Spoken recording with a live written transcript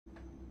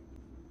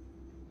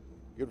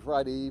Good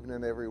Friday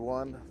evening,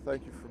 everyone.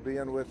 Thank you for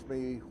being with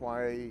me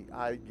while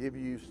I give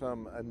you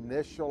some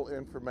initial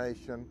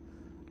information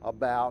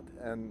about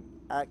an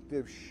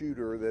active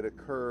shooter that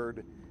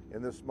occurred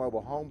in this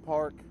mobile home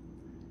park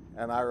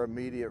and our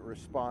immediate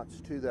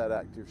response to that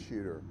active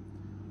shooter.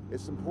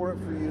 It's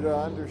important for you to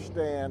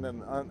understand,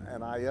 and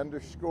I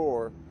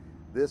underscore,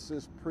 this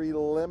is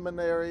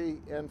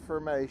preliminary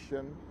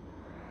information,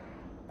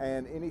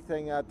 and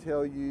anything I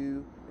tell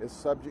you is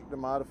subject to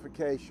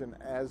modification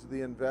as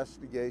the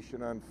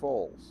investigation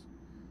unfolds.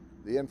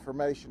 The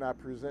information I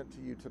present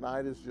to you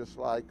tonight is just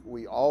like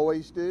we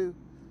always do,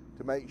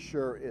 to make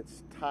sure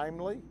it's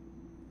timely,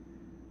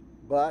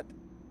 but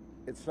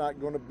it's not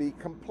going to be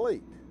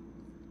complete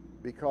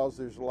because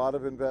there's a lot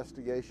of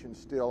investigation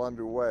still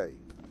underway.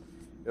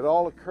 It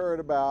all occurred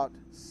about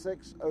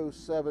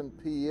 6:07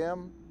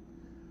 p.m.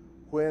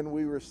 when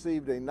we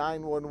received a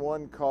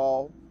 911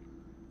 call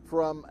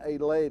from a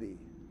lady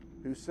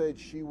who said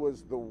she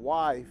was the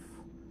wife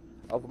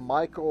of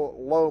Michael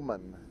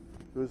Lohman,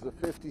 who is a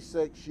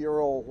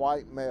 56-year-old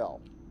white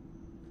male.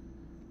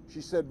 She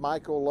said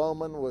Michael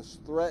Lohman was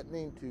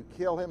threatening to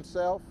kill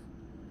himself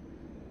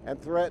and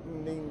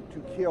threatening to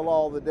kill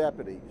all the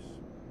deputies.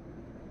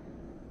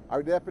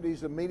 Our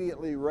deputies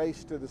immediately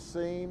raced to the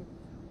scene.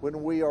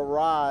 When we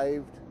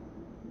arrived,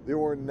 there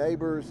were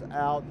neighbors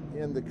out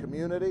in the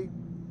community.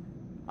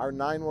 Our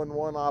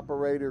 911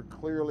 operator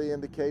clearly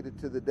indicated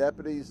to the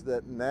deputies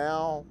that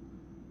now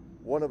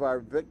one of our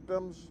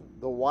victims,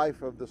 the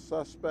wife of the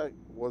suspect,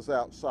 was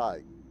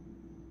outside.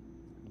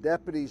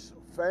 Deputies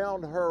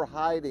found her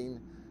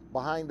hiding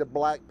behind a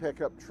black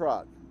pickup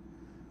truck,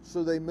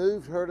 so they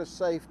moved her to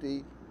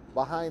safety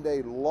behind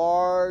a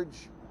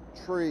large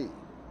tree.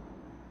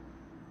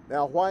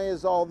 Now, why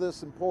is all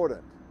this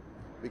important?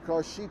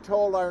 Because she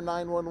told our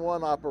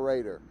 911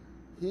 operator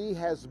he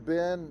has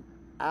been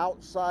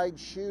outside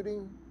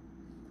shooting,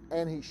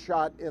 and he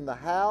shot in the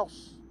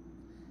house,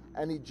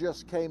 and he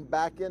just came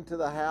back into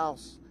the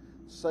house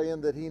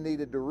saying that he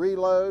needed to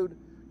reload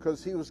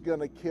because he was going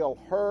to kill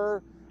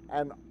her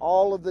and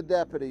all of the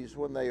deputies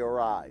when they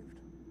arrived.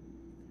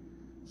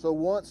 So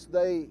once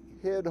they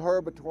hid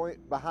her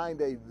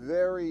behind a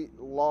very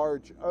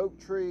large oak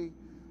tree,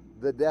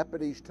 the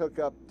deputies took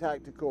up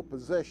tactical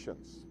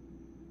positions.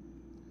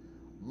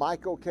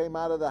 Michael came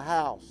out of the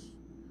house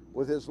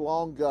with his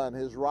long gun,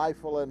 his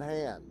rifle in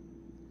hand.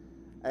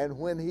 And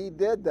when he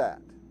did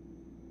that,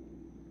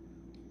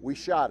 we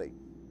shot him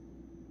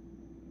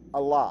a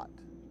lot.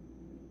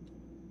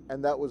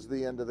 And that was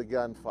the end of the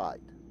gunfight.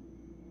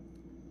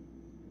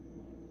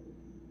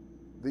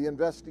 The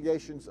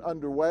investigation's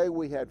underway.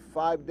 We had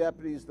 5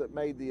 deputies that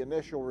made the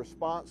initial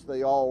response.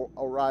 They all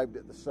arrived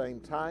at the same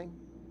time.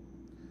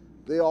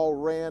 They all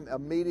ran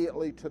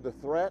immediately to the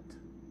threat,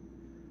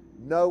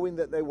 knowing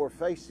that they were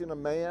facing a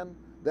man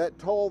that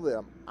told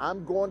them,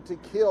 "I'm going to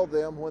kill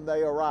them when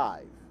they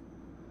arrive."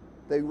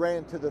 They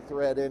ran to the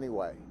threat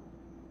anyway.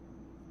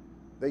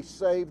 They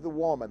saved the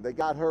woman. They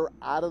got her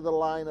out of the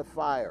line of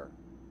fire.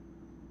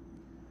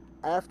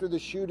 After the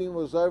shooting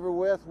was over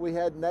with, we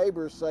had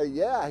neighbors say,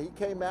 "Yeah, he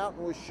came out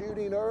and was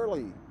shooting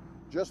early,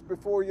 just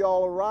before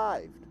y'all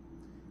arrived.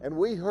 And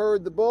we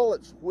heard the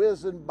bullets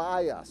whizzing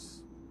by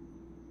us."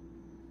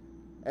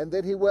 And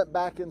then he went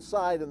back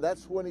inside, and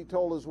that's when he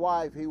told his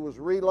wife he was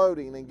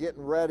reloading and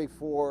getting ready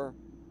for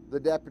the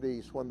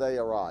deputies when they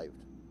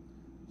arrived.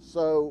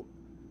 So,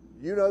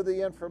 you know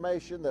the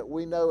information that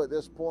we know at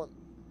this point.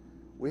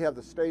 We have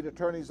the state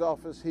attorney's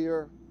office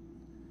here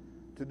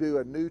to do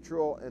a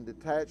neutral and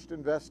detached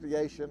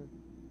investigation.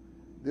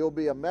 There'll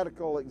be a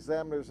medical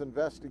examiner's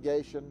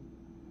investigation.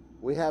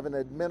 We have an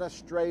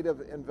administrative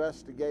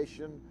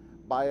investigation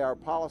by our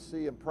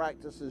policy and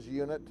practices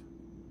unit.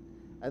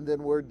 And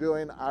then we're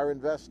doing our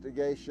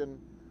investigation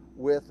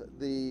with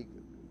the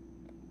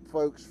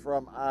folks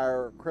from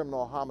our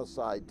criminal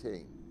homicide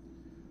team.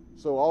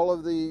 So all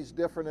of these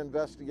different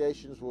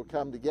investigations will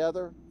come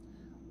together.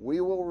 We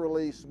will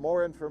release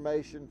more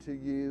information to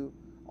you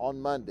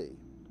on Monday.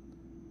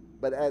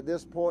 But at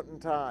this point in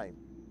time,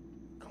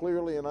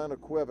 clearly and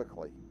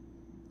unequivocally,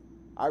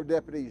 our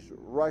deputies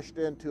rushed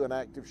into an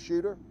active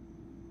shooter,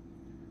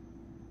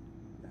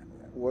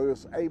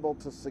 was able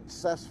to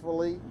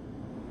successfully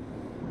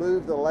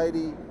move the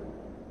lady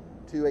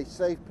to a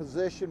safe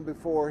position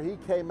before he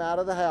came out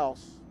of the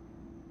house,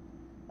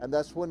 and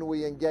that's when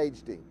we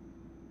engaged him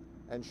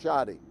and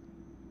shot him,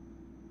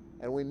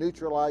 and we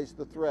neutralized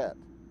the threat.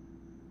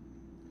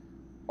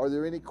 Are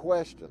there any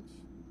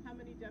questions? How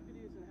many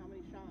deputies and how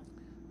many shots?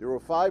 There were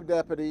 5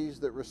 deputies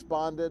that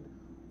responded.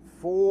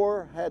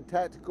 4 had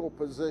tactical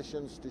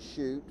positions to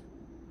shoot.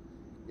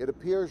 It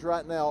appears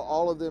right now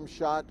all of them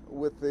shot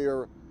with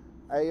their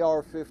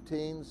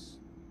AR-15s,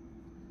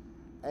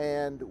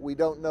 and we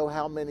don't know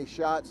how many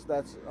shots.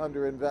 That's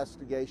under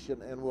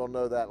investigation, and we'll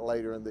know that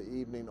later in the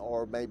evening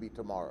or maybe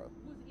tomorrow.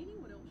 Was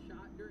anyone else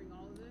shot during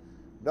all of this?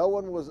 No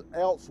one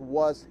else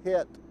was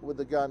hit with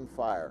the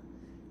gunfire.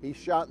 He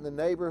shot in the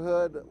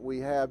neighborhood. We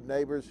have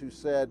neighbors who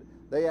said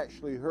they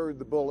actually heard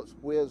the bullets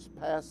whiz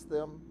past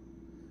them,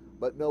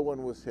 but no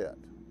one was hit.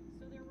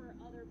 So there were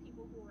other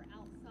people who were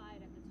outside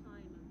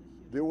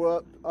There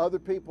were other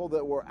people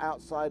that were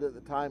outside at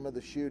the time of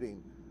the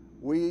shooting.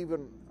 We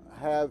even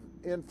have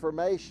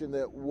information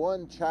that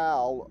one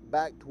child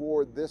back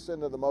toward this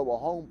end of the mobile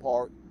home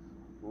park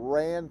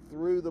ran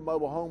through the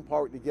mobile home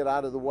park to get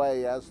out of the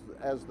way as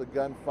the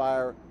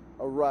gunfire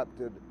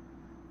erupted.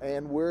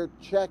 And we're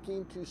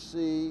checking to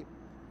see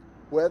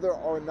whether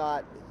or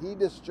not he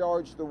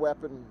discharged the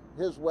weapon,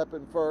 his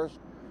weapon first,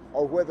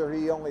 or whether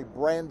he only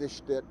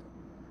brandished it,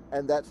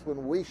 and that's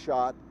when we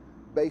shot,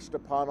 based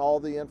upon all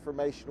the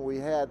information we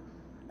had.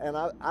 And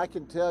I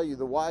can tell you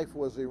the wife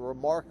was a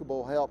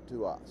remarkable help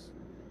to us,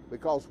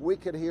 because we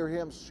could hear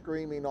him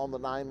screaming on the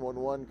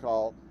 911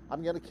 call,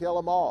 "I'm going to kill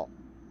them all.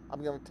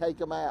 I'm going to take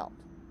them out."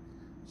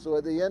 So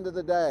at the end of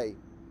the day,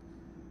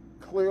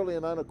 clearly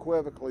and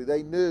unequivocally,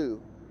 they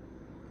knew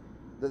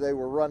that they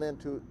were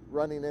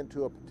running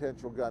into a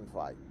potential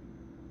gunfight.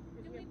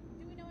 Do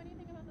we know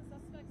anything about the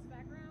suspect's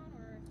background,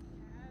 or if he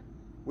had?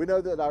 We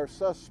know that our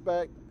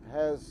suspect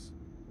has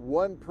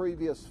one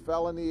previous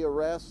felony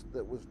arrest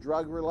that was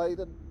drug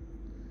related.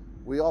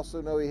 We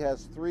also know he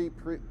has three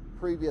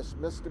previous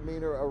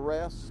misdemeanor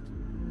arrests.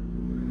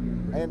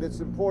 And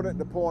it's important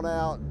to point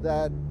out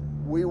that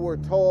we were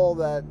told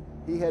that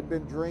he had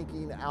been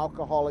drinking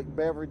alcoholic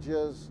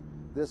beverages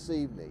this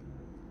evening.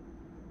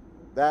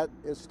 That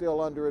is still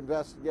under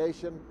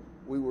investigation.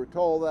 We were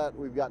told that.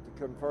 We've got to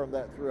confirm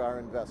that through our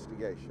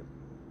investigation.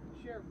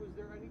 Sheriff, was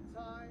there any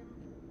time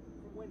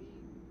from when he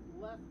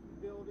left the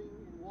building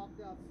and walked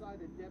outside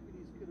that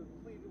deputies could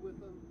have pleaded with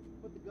him,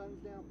 put the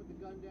guns down, put the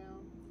gun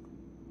down?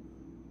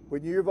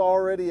 When you've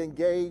already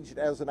engaged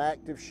as an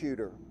active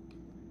shooter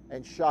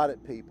and shot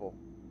at people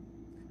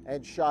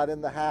and shot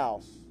in the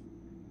house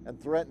and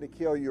threatened to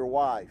kill your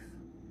wife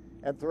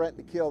and threatened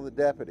to kill the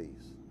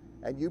deputies,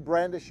 and you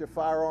brandish your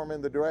firearm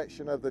in the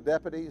direction of the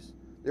deputies,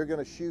 they're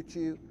going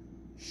to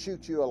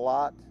shoot you a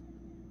lot.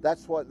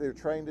 That's what they're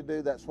trained to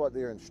do. That's what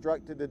they're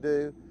instructed to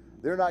do.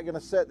 They're not going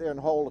to sit there and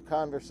hold a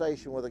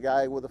conversation with a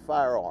guy with a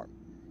firearm.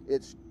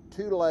 It's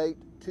too late,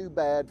 too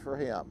bad for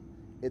him.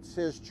 It's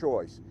his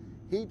choice.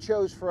 He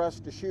chose for us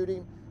to shoot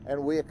him,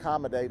 and we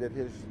accommodated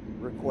his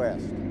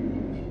request.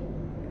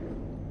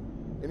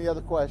 Any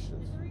other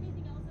questions? Is there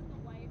anything else that the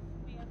wife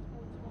may have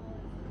told you all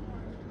as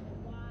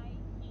why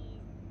he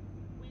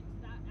went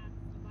to that act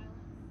of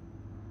violence?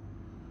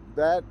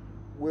 That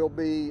will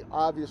be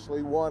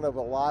obviously one of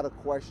a lot of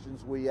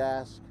questions we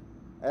ask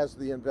as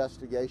the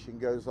investigation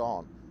goes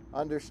on.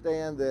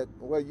 Understand that,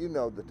 well, you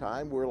know the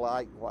time, we're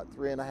like, what,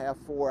 3.5,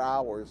 4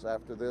 hours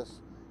after this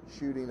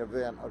shooting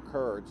event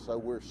occurred, so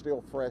we're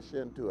still fresh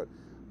into it.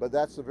 But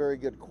that's a very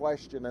good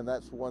question, and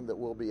that's one that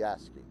we'll be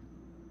asking.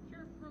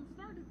 Sheriff, from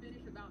start to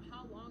finish, about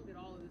how long did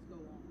all of this go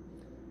on?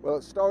 Well,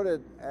 it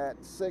started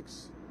at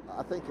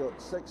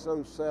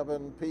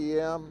 6:07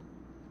 p.m.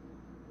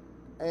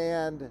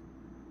 and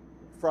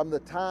from the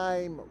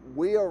time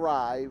we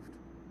arrived,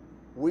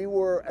 we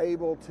were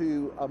able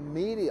to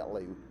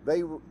immediately,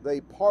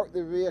 they parked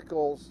their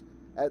vehicles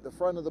at the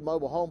front of the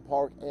mobile home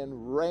park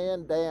and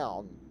ran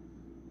down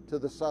to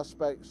the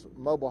suspect's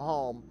mobile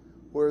home,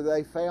 where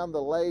they found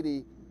the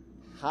lady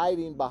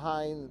hiding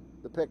behind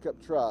the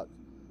pickup truck.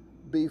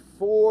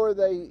 Before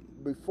they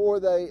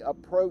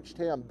approached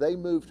him, they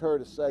moved her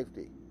to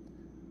safety.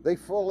 They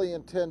fully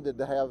intended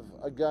to have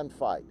a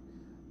gunfight.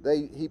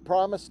 He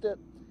promised it.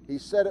 He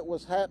said it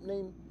was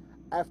happening.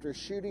 After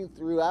shooting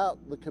throughout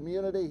the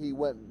community, he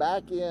went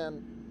back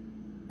in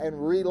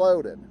and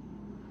reloaded.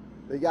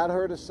 They got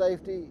her to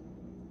safety.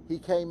 He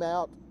came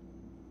out,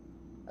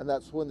 and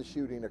that's when the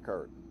shooting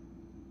occurred.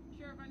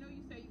 Sheriff, I know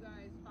you say you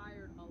guys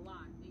fired a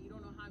lot, and you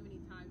don't know how many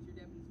times your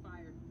deputies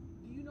fired.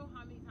 Do you know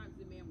how many times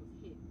the man was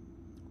hit?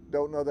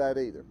 Don't know that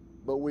either,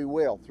 but we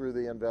will through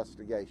the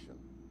investigation.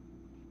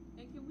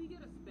 And can we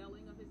get a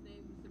spelling of his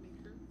name just to make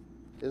sure?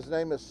 His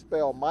name is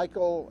spelled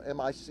Michael,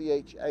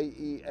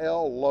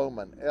 M-I-C-H-A-E-L,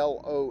 Loman,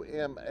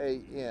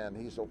 L-O-M-A-N.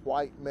 He's a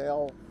white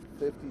male,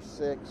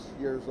 56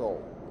 years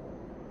old.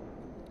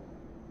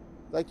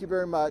 Thank you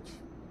very much.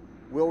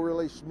 We'll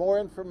release more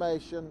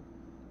information.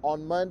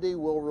 On Monday,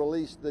 we'll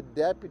release the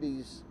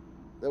deputies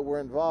that were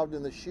involved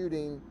in the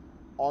shooting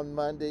on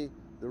Monday.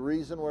 The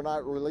reason we're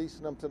not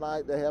releasing them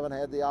tonight, they haven't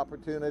had the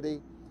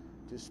opportunity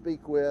to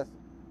speak with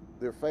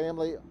their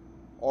family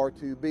or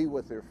to be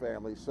with their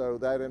family. So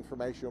that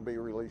information will be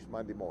released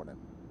Monday morning.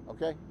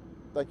 Okay?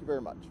 Thank you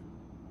very much.